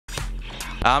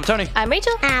I'm Tony. I'm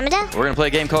Rachel. I'm Adele. We're gonna play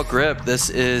a game called Grip. This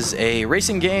is a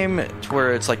racing game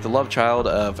where it's like the love child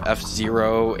of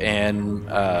F-Zero and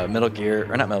Metal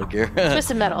Gear, or not Metal Gear.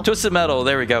 Twisted Metal. Twisted Metal.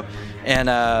 There we go. And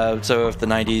so if the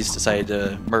 '90s decided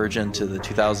to merge into the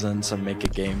 2000s and make a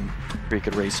game where you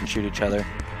could race and shoot each other.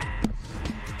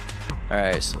 All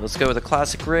right, so let's go with a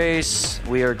classic race.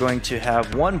 We are going to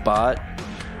have one bot.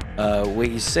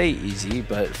 We say easy,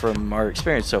 but from our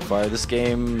experience so far, this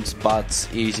game's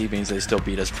bots easy means they still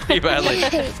beat us pretty badly.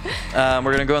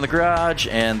 We're gonna go in the garage,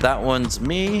 and that one's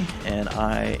me, and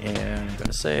I am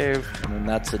gonna save. And then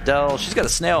that's Adele. She's got a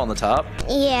snail on the top.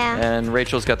 Yeah. And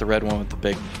Rachel's got the red one with the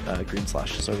big green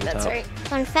slashes over the top. That's right.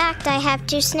 Fun fact, I have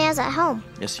 2 snails at home.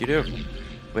 Yes, you do.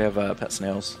 We have pet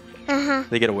snails. Uh-huh.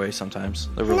 They get away sometimes.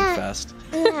 They're really fast.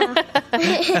 No. All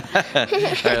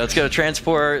right, let's go to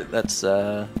transport. That's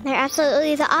They're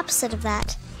absolutely the opposite of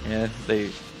that. yeah,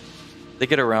 they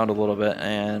get around a little bit.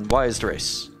 And why is the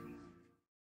race?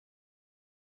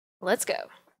 Let's go.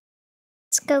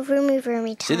 Let's go roomy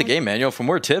time. See the game manual for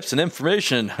more tips and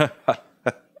information. I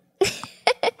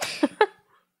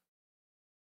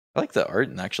like the art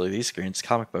and actually these screens,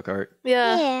 comic book art.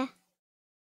 Yeah. Yeah.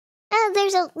 Oh,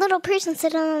 there's a little person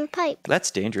sitting on a pipe.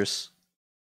 That's dangerous.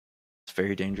 It's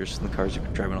very dangerous. And the cars are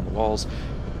driving on the walls.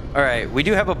 All right, we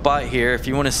do have a bot here. If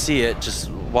you want to see it, just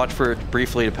watch for it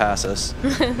briefly to pass us.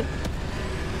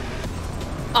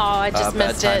 Oh, I just Bad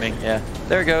missed timing. it. Yeah,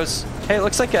 there it goes. Hey, it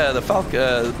looks like the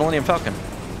Millennium Falcon.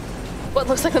 What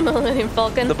looks like the Millennium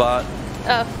Falcon? The bot.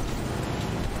 Oh.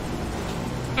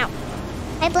 Ow.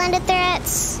 I blended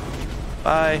threats.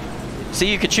 Bye. See,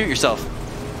 you could shoot yourself.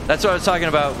 That's what I was talking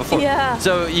about before. Yeah.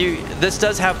 So this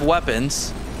does have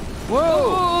weapons.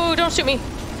 Whoa! Ooh, don't shoot me.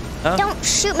 Huh? Don't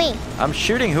shoot me. I'm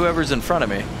shooting whoever's in front of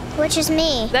me. Which is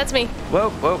me. That's me.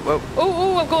 Whoa, whoa, whoa.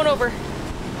 Ooh, I'm going over.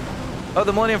 Oh,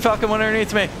 the Millennium Falcon went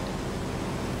underneath me.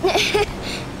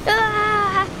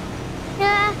 Ah.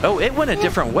 Ah. Oh, it went a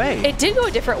different way. It did go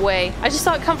a different way. I just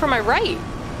saw it come from my right.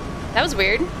 That was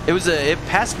weird. It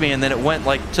passed me and then it went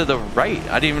like to the right.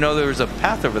 I didn't even know there was a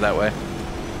path over that way.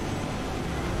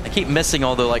 I keep missing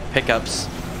all the like pickups.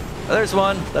 Oh, there's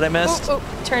one that I missed. Oh,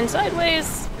 turn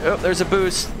sideways. Oh, there's a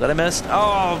boost that I missed.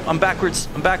 Oh, I'm backwards.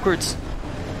 I'm backwards.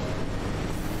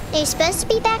 Are you supposed to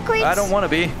be backwards? I don't want to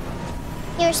be.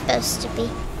 You're supposed to be.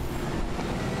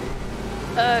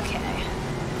 Okay.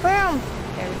 Boom.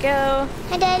 There we go.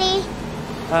 Hi, Daddy.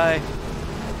 Hi.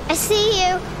 I see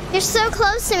you. You're so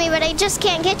close to me, but I just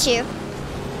can't get you.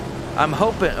 I'm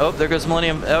hoping. Oh, there goes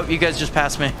Millennium. Oh, you guys just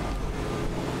passed me.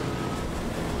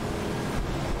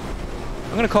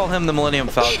 I'm gonna call him the Millennium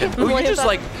Falcon. Oh, you just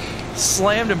like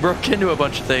slammed and broke into a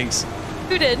bunch of things.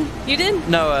 Who did? You did?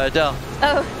 No, Adele.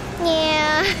 Oh.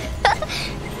 Yeah.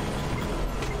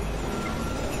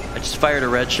 I just fired a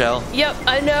red shell. Yep,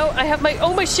 I know. I have my...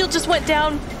 Oh, my shield just went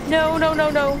down. No, no, no,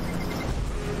 no.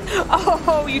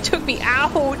 Oh, you took me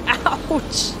out.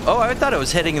 Ouch. Oh, I thought it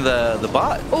was hitting the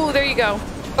bot. Oh, there you go.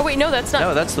 Oh, wait, no, that's not...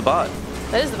 No, that's the bot.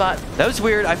 That is the bot. That was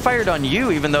weird. I fired on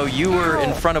you even though you were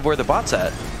in front of where the bot's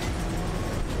at.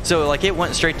 So, like, it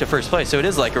went straight to first place. So it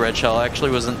is like a red shell. I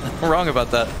actually wasn't wrong about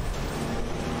that.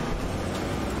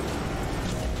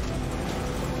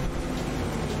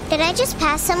 Did I just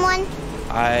pass someone?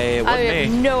 I I have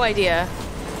me. no idea.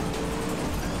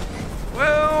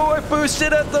 Whoa, I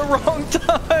boosted at the wrong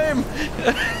time.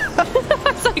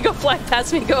 I saw you go flying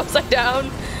past me, go upside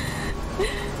down.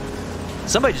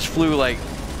 Somebody just flew, like,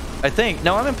 I think.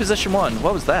 No, I'm in position 1.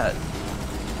 What was that?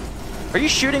 Are you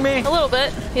shooting me? A little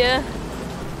bit, yeah.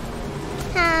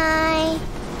 Hi.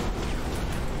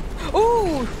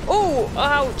 Ooh, ooh,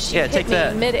 ouch. Yeah, You take hit me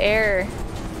that. mid-air.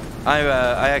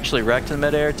 I actually wrecked in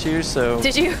midair too, so.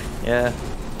 Did you? Yeah.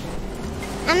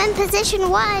 I'm in position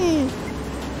 1.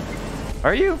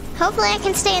 Are you? Hopefully I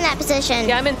can stay in that position.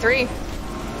 Yeah, I'm in 3.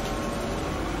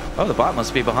 Oh, the bot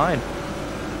must be behind.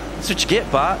 That's what you get,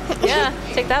 bot. Yeah,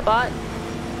 take that bot.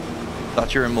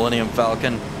 Thought you were a Millennium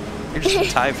Falcon. You're just a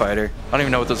TIE fighter. I don't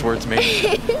even know what those words mean.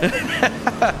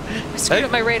 I screwed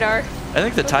up my radar. I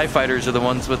think the TIE fighters are the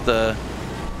ones with the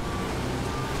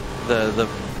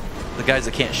guys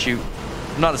that can't shoot.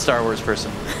 I'm not a Star Wars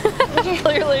person.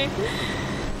 Clearly.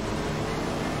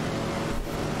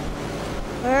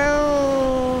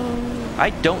 Oh. I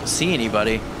don't see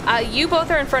anybody. You both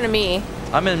are in front of me.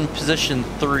 I'm in position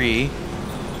 3.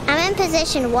 I'm in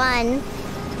position 1.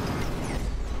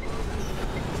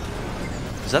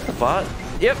 Is that the bot?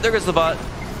 Yep, there goes the bot.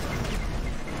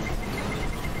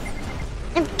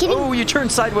 I'm getting... Oh, you turned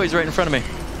sideways right in front of me.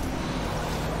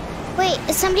 Wait,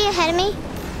 is somebody ahead of me?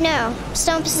 No,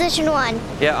 still in position 1.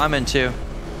 Yeah, I'm in 2.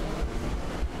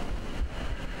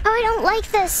 Oh, I don't like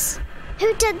this.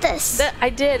 Who did this? That I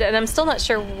did, and I'm still not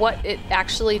sure what it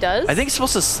actually does. I think it's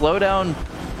supposed to slow down.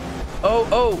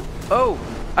 Oh.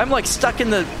 I'm like stuck in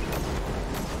the...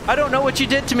 I don't know what you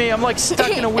did to me. I'm like stuck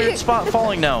in a weird spot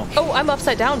falling now. Oh, I'm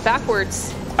upside down,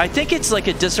 backwards. I think it's like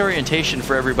a disorientation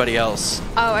for everybody else.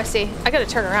 Oh, I see. I gotta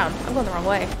turn around. I'm going the wrong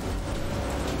way.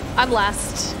 I'm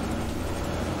last.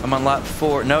 I'm on lap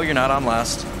 4. No, you're not on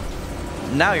last.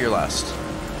 Now you're last.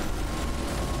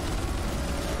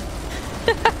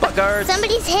 Butt guards.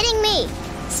 Somebody's hitting me.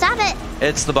 Stop it.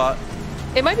 It's the bot.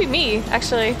 It might be me,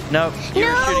 actually. No, you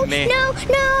were shooting me. No.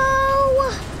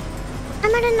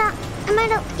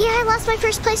 Yeah, I lost my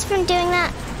first place from doing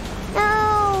that.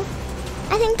 No.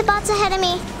 I think the bot's ahead of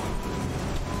me.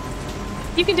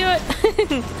 You can do it.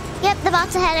 Yep, the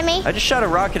bot's ahead of me. I just shot a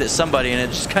rocket at somebody and it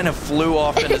just kind of flew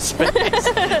off into space.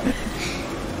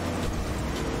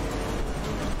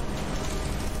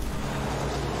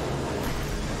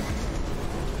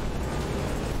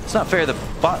 It's not fair. The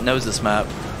bot knows this map.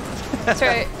 That's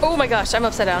right. Oh my gosh, I'm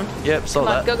upside down. Yep, saw Come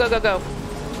on, that. go, go, go, go.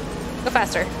 Go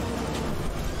faster.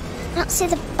 I don't see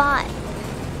the bot.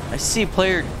 I see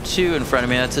player 2 in front of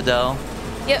me. That's Adele.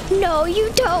 Yep. No, you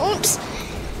don't.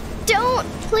 Don't,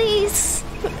 please.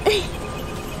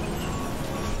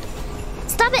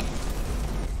 Stop it.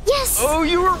 Yes. Oh,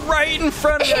 you were right in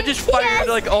front of me. I just fired Yes.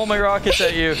 like all my rockets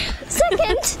at you.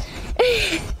 Second.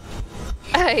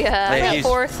 I got he's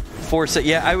fourth. 4.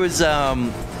 Yeah, I was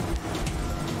 4.7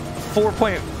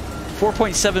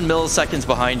 milliseconds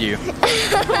behind you.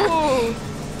 Ooh.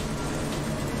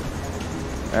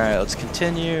 All right, let's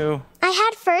continue. I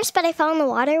had first, but I fell in the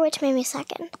water, which made me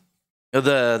second.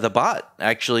 The bot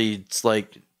actually, it's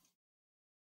like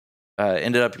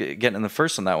ended up getting in the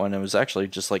first on that one. It was actually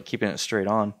just like keeping it straight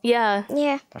on. Yeah,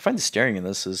 Yeah. I find the steering in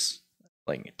this is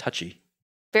like touchy.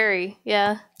 very.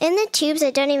 Yeah. In the tubes,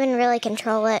 I don't even really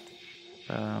control it.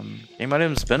 Game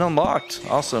item's been unlocked.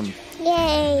 Awesome.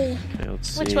 Yay. Okay, let's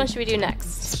see. Which one should we do next?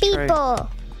 Speed try- ball.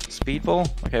 Speed bowl?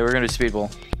 Okay, we're gonna do speed bowl.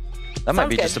 That might Sounds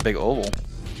be good. just a big oval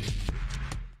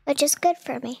Which is good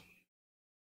for me.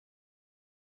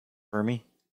 Fermi,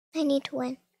 I need to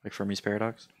win. like Fermi's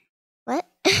paradox. What?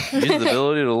 Use the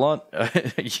ability to launch.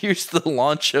 Use the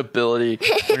launch ability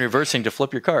when reversing to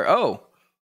flip your car. Oh,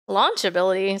 Launch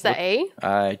ability. Is that A?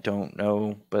 I don't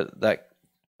know, but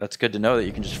that's good to know that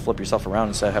you can just flip yourself around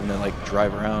instead of having to like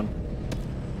drive around.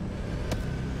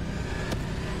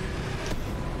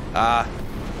 Ah.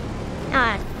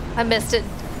 I missed it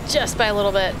just by a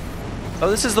little bit. Oh,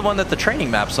 this is the one that the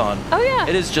training map's on. Oh, yeah.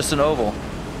 It is just an oval.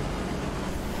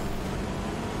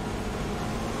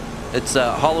 It's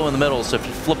hollow in the middle, so if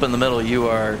you flip in the middle,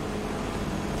 you're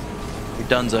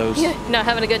dunzos. Yeah, not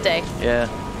having a good day. Yeah.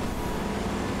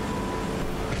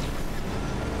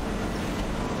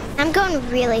 I'm going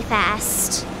really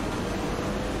fast.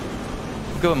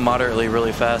 I'm going moderately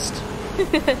really fast.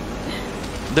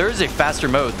 There is a faster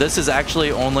mode. This is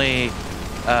actually only,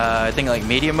 I think like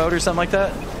medium mode or something like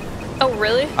that. Oh,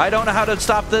 really? I don't know how to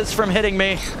stop this from hitting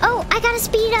me. Oh, I gotta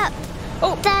speed up.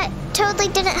 Oh, That totally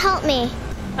didn't help me.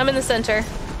 I'm in the center.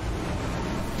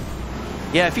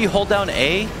 Yeah, if you hold down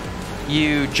A,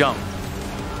 you jump.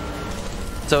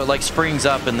 So it like springs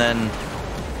up and then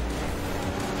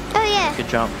Oh, yeah. you can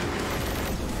jump.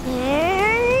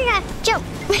 Jump.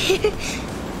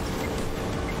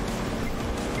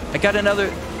 I got another.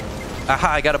 Aha,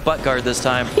 I got a butt guard this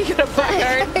time. You got a butt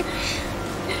guard.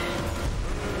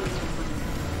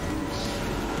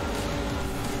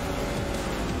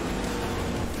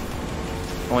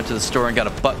 I went to the store and got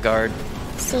a butt guard.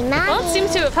 See, Well, it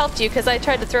seems to have helped you because I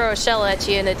tried to throw a shell at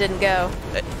you and it didn't go.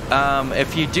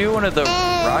 If you do one of the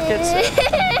rockets,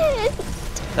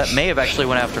 that may have actually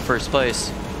went after first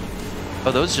place.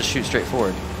 Oh, those just shoot straight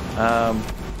forward.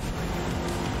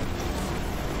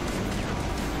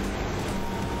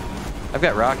 I've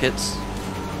got rockets.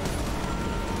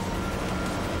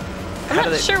 I'm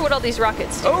not sure what all these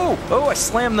rockets do. Oh! I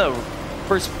slammed the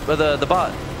first the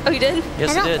bot. Oh, you did?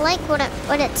 Yes, I don't I did. like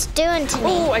what it's doing to me.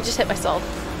 Oh, I just hit myself.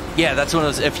 Yeah, that's one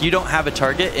of those. If you don't have a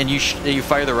target and you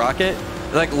fire the rocket,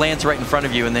 it like lands right in front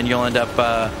of you, and then you'll end up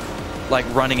like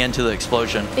running into the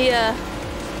explosion. Yeah.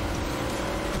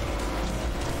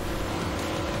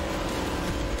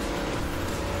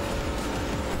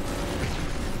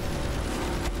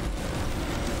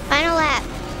 Final lap.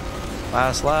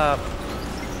 Last lap.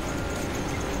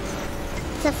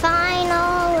 The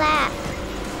final lap.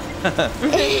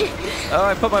 Oh,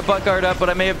 I put my butt guard up, but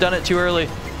I may have done it too early.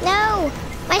 No,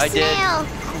 my I did. snail.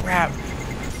 Crap.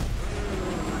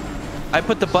 I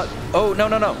put the butt. Oh,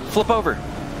 no. Flip over.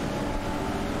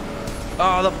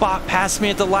 Oh, the bot passed me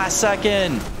at the last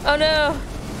second. Oh, no.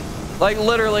 Like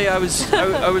literally, I was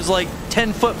like like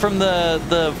 10 foot from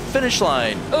the finish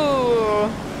line. Ooh.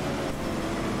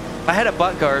 I had a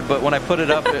butt guard, but when I put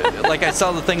it up, like I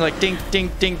saw the thing like ding,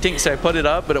 ding, ding, ding. So I put it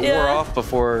up, but it wore off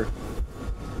before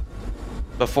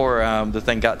the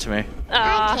thing got to me.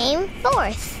 I came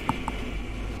fourth.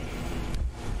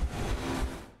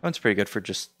 That's pretty good for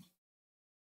just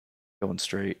going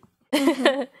straight.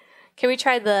 Can we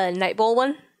try the Night Bowl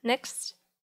one next?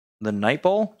 The Night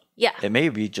Bowl? Yeah. It may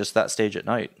be just that stage at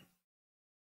night.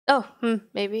 Oh,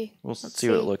 maybe. Let's see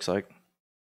what it looks like.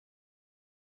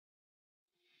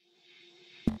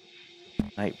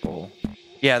 Night Bowl.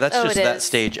 Yeah, that's just that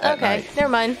stage at night. Okay, never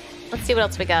mind. Let's see what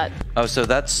else we got. Oh, so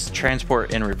that's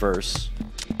transport in reverse.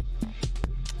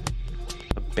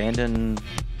 Abandoned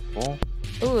bowl?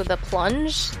 Ooh, the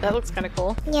plunge? That looks kind of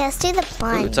cool. Yeah, let's do the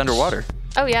plunge. Ooh, it's underwater.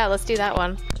 Oh yeah, let's do that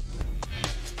one.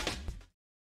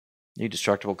 Need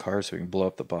destructible cars so we can blow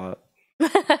up the bot.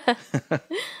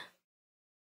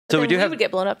 So we would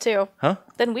get blown up too. Huh?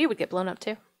 Then we would get blown up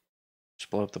too.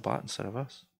 Just blow up the bot instead of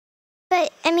us.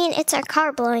 But, I mean, it's our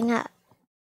car blowing up.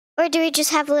 Or do we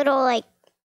just have little, like,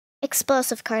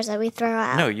 explosive cars that we throw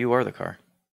out? No, you are the car.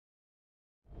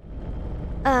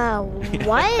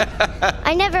 What?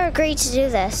 I never agreed to do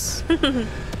this.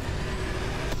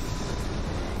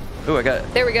 Ooh, I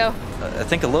got... There we go. I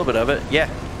think a little bit of it. Yeah.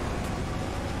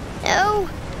 No.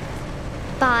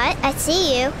 Bot, I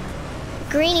see you.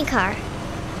 Greeny car.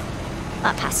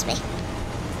 Bot past me.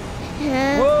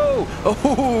 Whoa!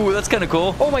 Oh, that's kind of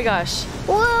cool. Oh my gosh.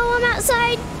 Whoa, I'm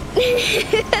outside.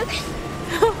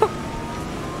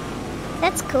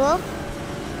 That's cool.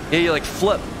 Yeah, you like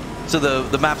flip. So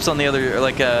the map's on the other,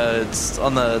 like it's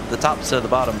on the top instead of the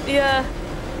bottom. Yeah.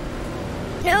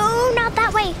 No, not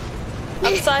that way.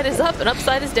 Upside is up and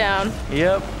upside is down.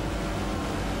 Yep.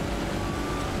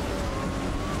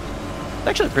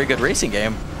 Actually, a pretty good racing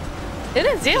game. It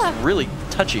is, yeah. Just really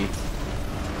touchy.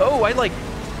 Oh, I like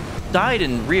died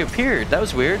and reappeared. That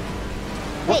was weird.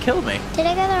 What Wait, killed me? Did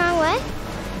I go the wrong way?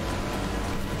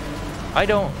 I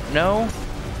don't know.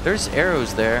 There's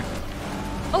arrows there.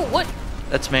 Oh, what?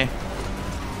 That's me.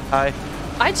 Hi.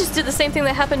 I just did the same thing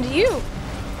that happened to you.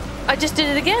 I just did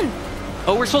it again.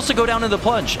 Oh, we're supposed to go down in the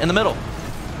plunge in the middle.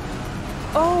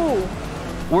 Oh.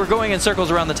 We're going in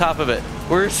circles around the top of it.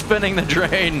 We're spinning the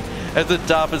drain at the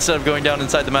top instead of going down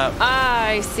inside the map.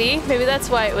 I see. Maybe that's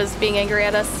why it was being angry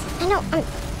at us. I know.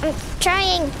 I'm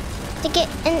trying to get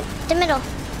in the middle.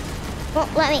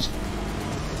 Won't let me.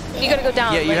 You gotta go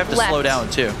down. Yeah, you like, have to left. slow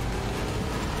down too.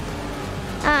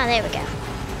 Ah, there we go.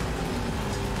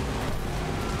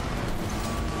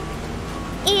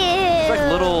 Ew. There's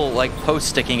like little like posts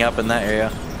sticking up in that area.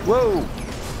 Whoa!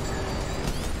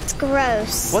 It's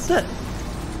gross. What the?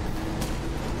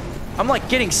 I'm like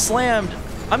getting slammed.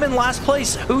 I'm in last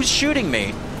place. Who's shooting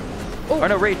me? Oh. Or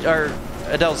no,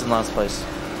 Adele's in last place.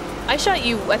 I shot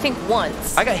you, I think,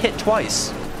 once. I got hit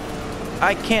twice.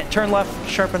 I can't turn left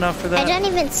sharp enough for that. I don't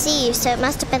even see you, so it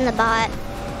must have been the bot.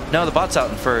 No, the bot's out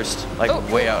in first. Like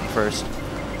way out in first.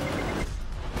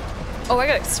 Oh, I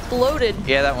got exploded.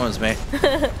 Yeah, that one was me.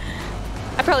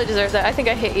 I probably deserved that. I think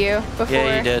I hit you before.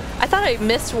 Yeah, you did. I thought I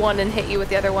missed one and hit you with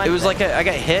the other one. It was but- like I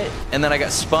got hit, and then I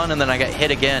got spun, and then I got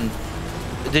hit again.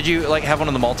 Did you like have one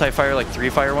of the multi-fire, like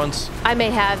 3-fire ones? I may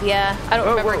have, yeah. I don't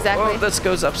remember exactly. Oh, this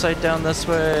goes upside down this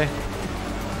way.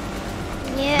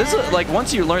 Yeah. This is like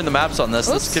once you learn the maps on this,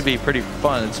 Oops. this could be pretty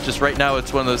fun. It's just right now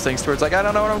it's one of those things where it's like I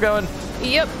don't know where I'm going.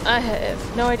 Yep, I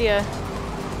have no idea.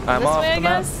 I'm This off way, the I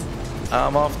map. guess?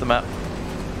 I'm off the map.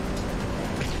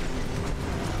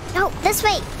 No, this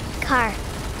way, car.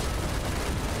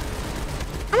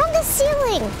 I'm on the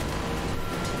ceiling.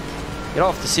 Get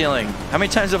off the ceiling. How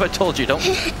many times have I told you? Don't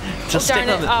just darn stand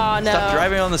on it. the. Oh, no. Stop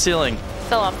driving on the ceiling.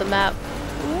 Fell off the map.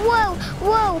 Whoa,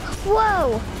 whoa,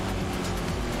 whoa.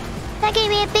 That gave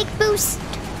me a big boost.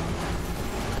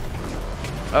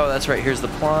 Oh, that's right. Here's the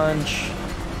plunge.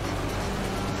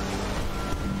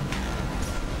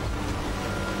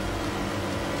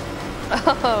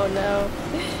 Oh, no.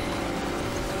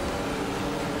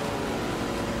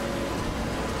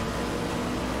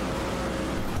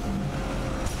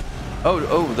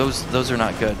 Oh, those are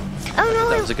not good. Oh no,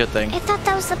 That was a good thing. I thought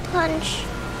that was the plunge.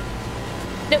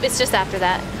 Nope, it's just after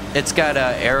that. It's got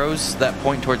arrows that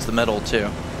point towards the middle too.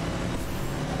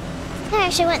 I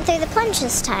actually went through the plunge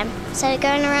this time, instead of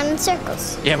going around in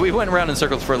circles. Yeah, we went around in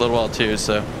circles for a little while too,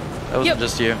 so that wasn't Yep.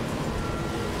 just you.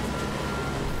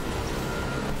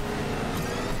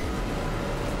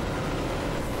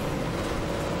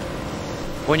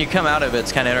 When you come out of it,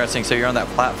 it's kind of interesting. So you're on that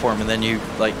platform, and then you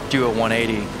like do a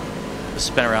 180,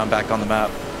 spin around back on the map.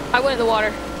 I went in the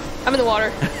water. I'm in the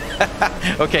water.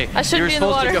 Okay, I shouldn't you're be in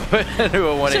the supposed to go into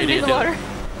a 180. Shouldn't be in the water.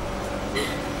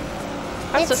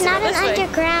 I'm It's supposed to go not an this way.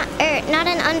 underground, not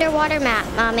an underwater map,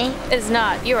 Mommy. It's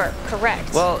not. You are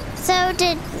correct. Well, So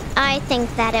did I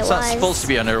think that it it's was. not supposed to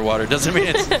be underwater. Doesn't mean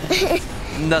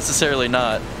it's necessarily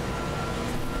not.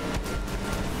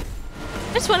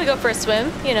 I just want to go for a swim,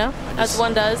 you know, as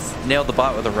one does. Nailed the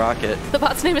bot with a rocket. The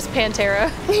bot's name is Pantera.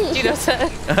 Do you know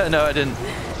that? No, I didn't.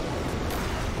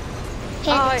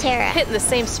 Pantera. Hitting the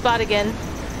same spot again.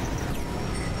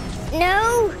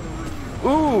 No.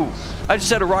 Ooh! I just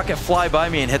had a rocket fly by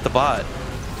me and hit the bot.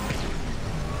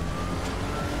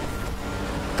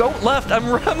 Go left!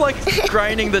 I'm like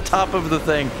grinding the top of the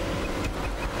thing.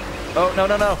 Oh, no,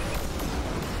 no, no.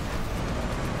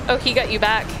 Oh, he got you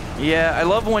back. Yeah, I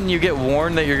love when you get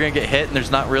warned that you're gonna get hit and there's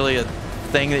not really a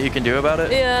thing that you can do about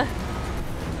it. Yeah.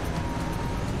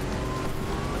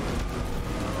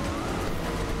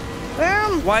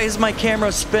 Why is my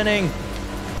camera spinning?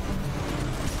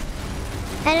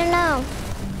 I don't know.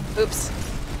 Oops.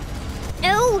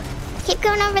 No. Keep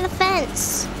going over the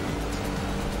fence.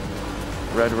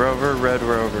 Red Rover, Red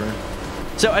Rover.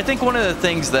 So I think one of the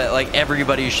things that like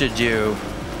everybody should do,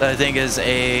 that I think is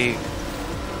a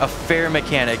fair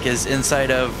mechanic, is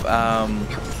inside of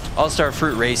All-Star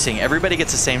Fruit Racing, everybody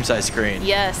gets the same size screen.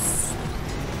 Yes.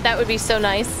 That would be so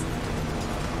nice.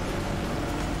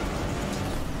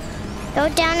 Go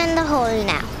down in the hole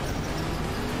now.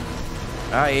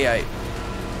 Aye.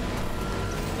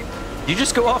 You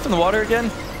just go off in the water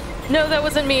again? No, that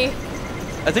wasn't me.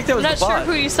 I think that was I'm not the sure bot.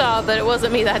 who you saw, but it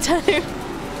wasn't me that time.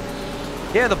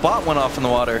 Yeah, the bot went off in the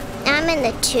water. I'm in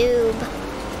the tube.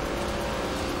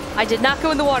 I did not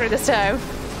go in the water this time.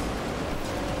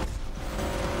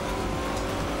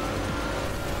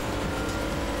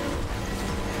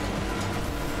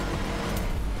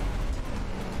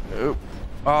 Oop.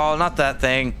 Oh, not that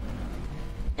thing.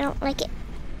 I don't like it.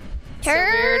 So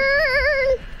Turn. weird.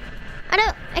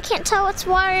 I can't tell what's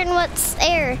water and what's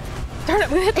air. Darn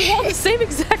it, we hit the wall the same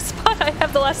exact spot I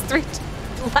have the last 3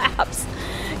 laps.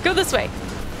 Go this way.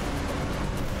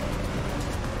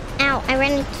 Ow, I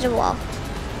ran into the wall.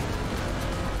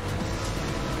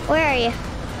 Where are you?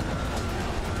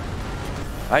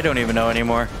 I don't even know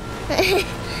anymore.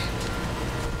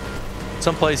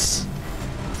 Someplace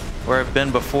where I've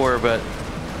been before, but...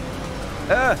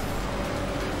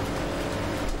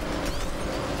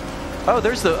 Oh,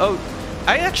 there's the... Oh,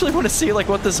 I actually want to see like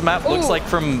what this map looks Ooh. like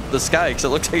from the sky, because it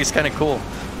looks like it's kind of cool.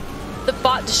 The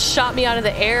bot just shot me out of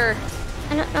the air.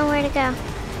 I don't know where to go.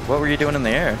 What were you doing in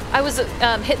the air? I was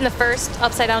hitting the first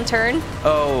upside down turn,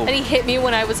 Oh, and he hit me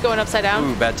when I was going upside down.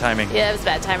 ooh, bad timing. Yeah, it was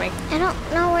bad timing. I don't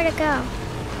know where to go.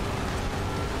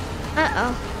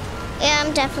 Uh-oh. Yeah,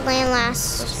 I'm definitely in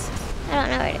last. I don't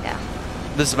know where to go.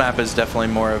 This map is definitely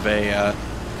more of a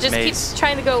Just maze. keep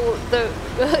trying to go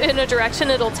in a direction.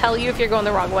 It'll tell you if you're going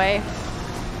the wrong way.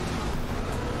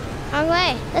 Wrong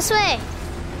way. This way.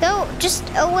 Go just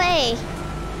away.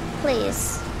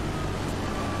 Please.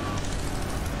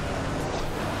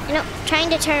 You know, trying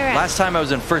to turn around. Last time I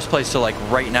was in first place, so like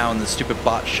right now, and the stupid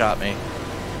bot shot me.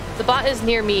 The bot is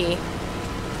near me.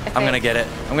 I'm gonna get it.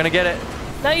 I'm gonna get it.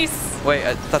 Nice. Wait,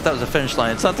 I thought that was the finish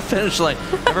line. It's not the finish line.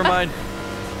 Never mind.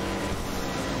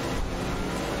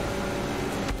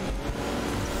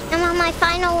 I'm on my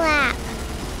final lap.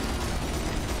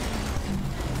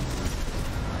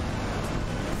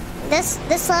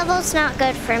 This level's not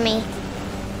good for me.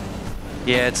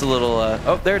 Yeah, it's a little.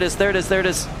 Oh, there it is. There it is. There it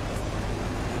is.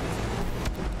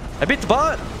 I beat the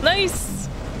bot. Nice.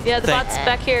 Yeah, the Thanks. bot's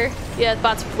back here. Yeah, the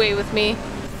bot's way with me.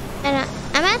 And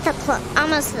I'm at the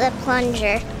almost the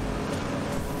plunger.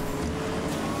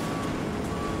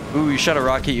 Ooh, you shot a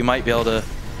rocket. You might be able to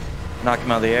knock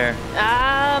him out of the air.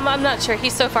 I'm not sure.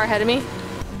 He's so far ahead of me.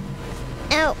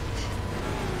 Oh,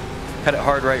 Cut it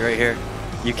hard right here.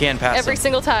 You can pass Every him.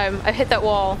 single time I hit that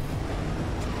wall.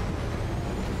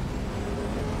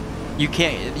 You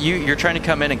can't. You're trying to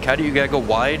come in and cut it. You gotta go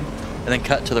wide and then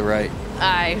cut to the right.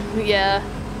 Yeah.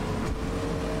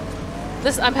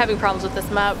 I'm having problems with this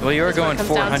map. Well, you are That's what going it comes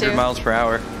down 400 to. miles per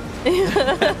hour.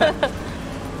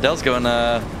 Dell's going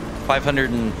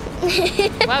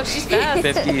 550, Wow, she's fast.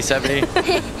 70.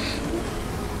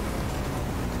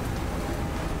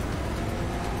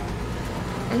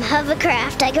 I'm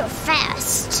hovercraft. I go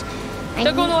fast.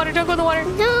 Don't go in the water. Don't go in the water.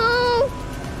 No.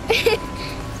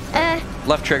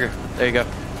 Left trigger. There you go.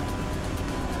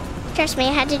 Trust me,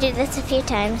 I had to do this a few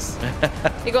times.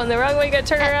 You're going the wrong way. You gotta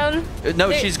turn around. No,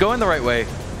 Hey. she's going the right way.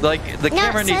 Like, the No,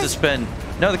 camera it needs to says- spin.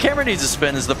 No, the camera needs to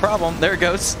spin is the problem. There it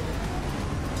goes.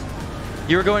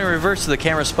 You were going in reverse, so the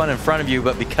camera spun in front of you,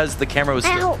 but because the camera was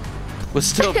Ow.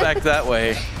 still back that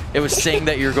way, it was saying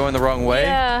that you were going the wrong way.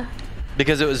 Yeah.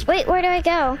 Because it was... Wait, where do I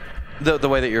go? The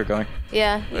way that you're going.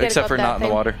 Yeah. You gotta Except go for up that not in the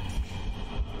thing. water.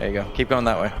 There you go. Keep going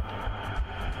that way.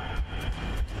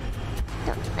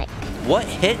 Don't like. What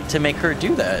hit to make her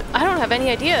do that? I don't have any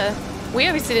idea. We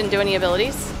obviously didn't do any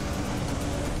abilities.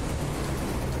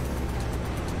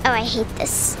 Oh, I hate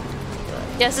this.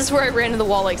 Yeah, this is where I ran into the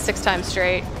wall like 6 times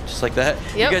straight. Just like that?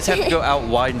 Yep. You guys have to go out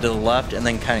wide and to the left and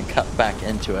then kind of cut back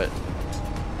into it.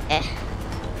 Eh.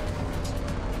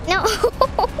 No.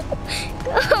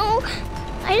 No.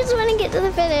 I just want to get to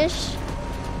the finish.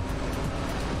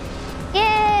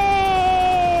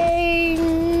 Yay!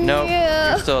 Nope. Yeah.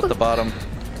 You're still at the bottom.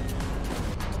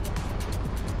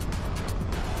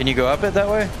 Can you go up it that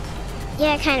way?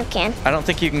 Yeah, I kind of can. I don't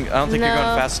think you can. I don't think you're going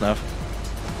No. fast enough.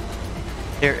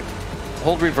 Here,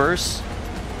 hold reverse.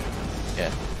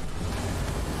 Yeah.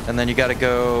 And then you got to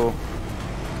go.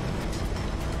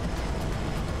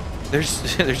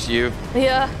 There's you.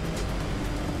 Yeah.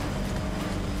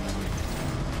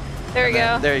 There we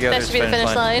go. There you go, That there's should be the finish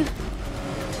finish line.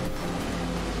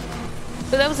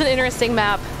 But that was an interesting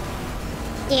map.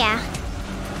 Yeah.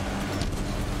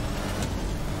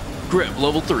 Grip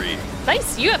level 3.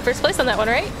 Nice. You got first place on that one,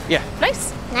 right? Yeah.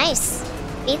 Nice. Nice.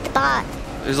 Beat the bot.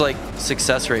 There's like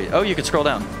success rate. Oh, you can scroll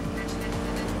down.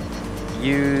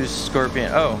 Use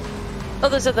scorpion. Oh, Oh,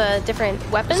 those are the different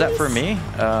weapons? is that for me?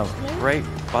 Right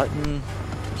button.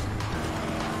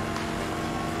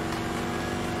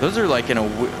 Those are like in a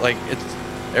like it's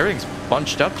everything's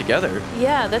bunched up together.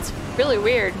 Yeah, that's really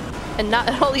weird. And not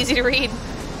at all easy to read.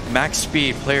 Max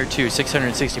speed, player 2,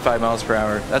 665 miles per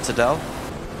hour. That's Adele.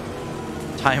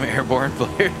 Time airborne,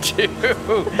 player 2.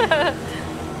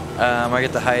 I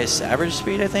get the highest average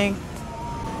speed, I think.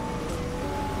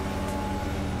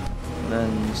 And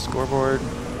then scoreboard.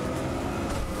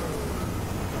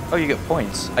 Oh, you get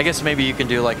points. I guess maybe you can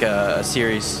do like a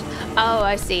series, Oh,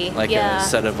 I see. like yeah. a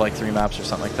set of like 3 maps or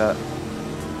something like that.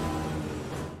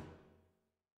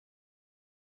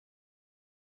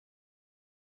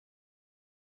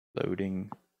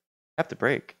 Loading. Have to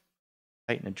brake.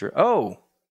 Tighten a drill. Oh!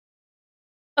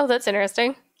 Oh, that's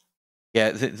interesting.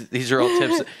 Yeah, these are all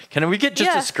tips. Can we get just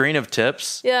Yeah. a screen of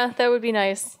tips? Yeah, that would be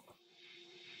nice.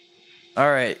 All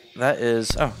right, that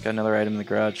is... Oh, got another item in the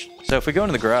garage. So if we go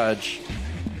into the garage,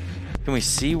 can we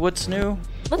see what's new?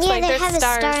 Looks Yeah, like they there's have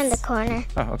stars. a star in the corner.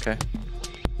 Oh, okay.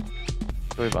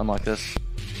 So we've unlocked this.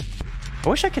 I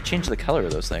wish I could change the color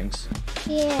of those things.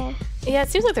 Yeah. Yeah, it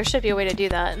seems like there should be a way to do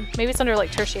that. Maybe it's under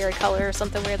like tertiary color or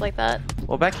something weird like that.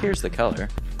 Well, back here's the color.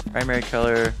 Primary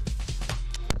color.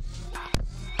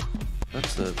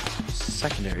 That's the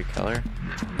secondary color.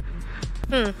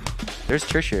 There's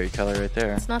tertiary color right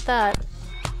there. It's not that.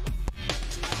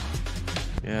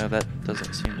 Yeah, that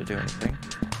doesn't seem to do anything.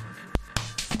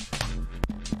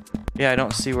 Yeah, I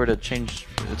don't see where to change.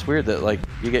 It's weird that, like,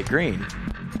 you get green.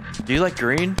 Do you like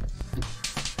green?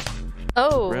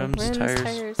 Oh, Rims,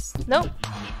 tires. Nope.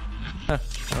 Huh,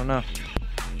 I don't know.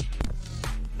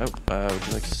 Oh, would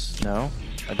you like snow?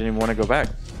 I didn't even want to go back.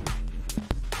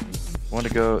 I want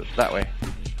to go that way.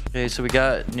 Okay, so we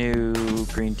got new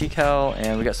green decal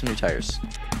and we got some new tires.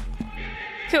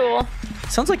 Cool.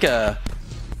 Sounds like a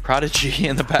Prodigy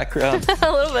in the background. A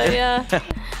little bit, yeah.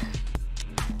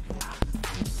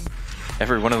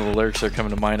 Every one of the lyrics are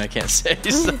coming to mind, I can't say.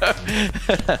 So.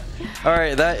 All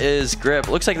right, that is Grip.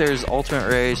 Looks like there's Ultimate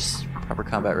Race, Proper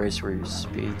Combat Race where you use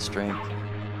speed, strength.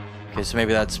 Okay, so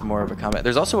maybe that's more of a combat.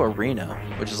 There's also Arena,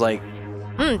 which is like...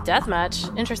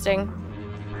 Deathmatch. Interesting.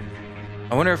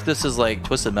 I wonder if this is like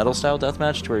Twisted Metal style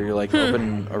deathmatch to where you're like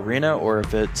open arena, or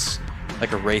if it's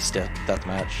like a race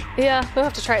deathmatch. Yeah, we'll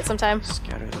have to try it sometime.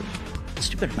 Scatter. The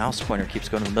stupid mouse pointer keeps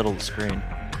going to the middle of the screen.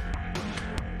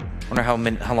 Wonder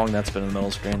how long that's been in the middle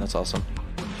of the screen. That's awesome.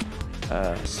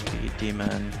 Speed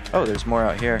Demon. Oh, there's more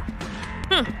out here.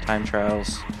 Time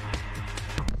trials.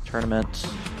 Tournament.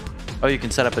 Oh, you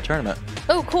can set up a tournament.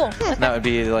 Oh, cool. And that would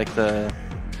be like the...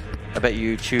 I bet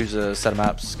you choose a set of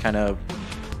maps, kind of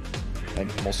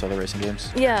like most other racing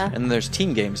games. Yeah. And there's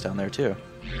team games down there too.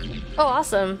 Oh,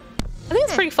 awesome. I think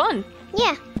it's pretty fun.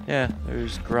 Yeah. Yeah,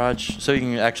 there's garage. So you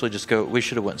can actually just go... We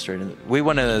should have went straight in. We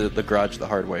went into the garage the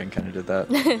hard way and kind of did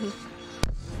that.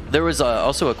 There was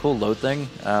also a cool load thing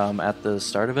at the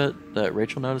start of it that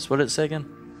Rachel noticed. What did it say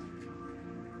again?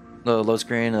 The load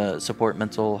screen, support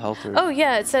mental health. Or... Oh,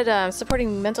 yeah. It said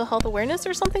supporting mental health awareness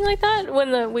or something like that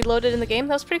when we loaded in the game.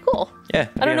 That was pretty cool. Yeah.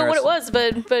 I don't know what it was,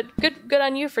 but good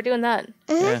on you for doing that.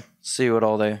 Yeah. See what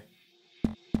all they...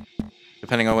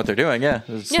 Depending on what they're doing, yeah.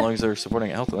 As long as they're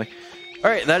supporting it healthily. All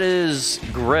right, that is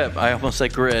Grip. I almost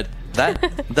said Grid. That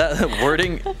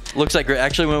wording looks like Grid.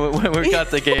 Actually, when we got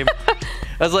the game, I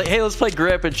was like, "Hey, let's play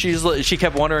Grip," and she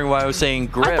kept wondering why I was saying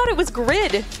Grip. I thought it was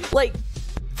Grid, like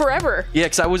forever. Yeah,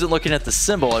 because I wasn't looking at the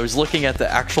symbol. I was looking at the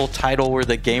actual title where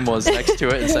the game was next to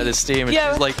it instead of Steam. And Yeah. she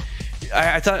was like,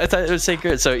 I thought it would say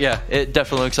Grid. So yeah, it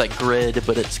definitely looks like Grid,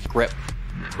 but it's Grip,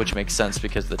 which makes sense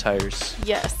because of the tires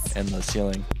Yes. and the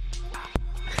ceiling.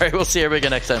 All right, we'll see everybody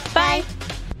again next time. Bye.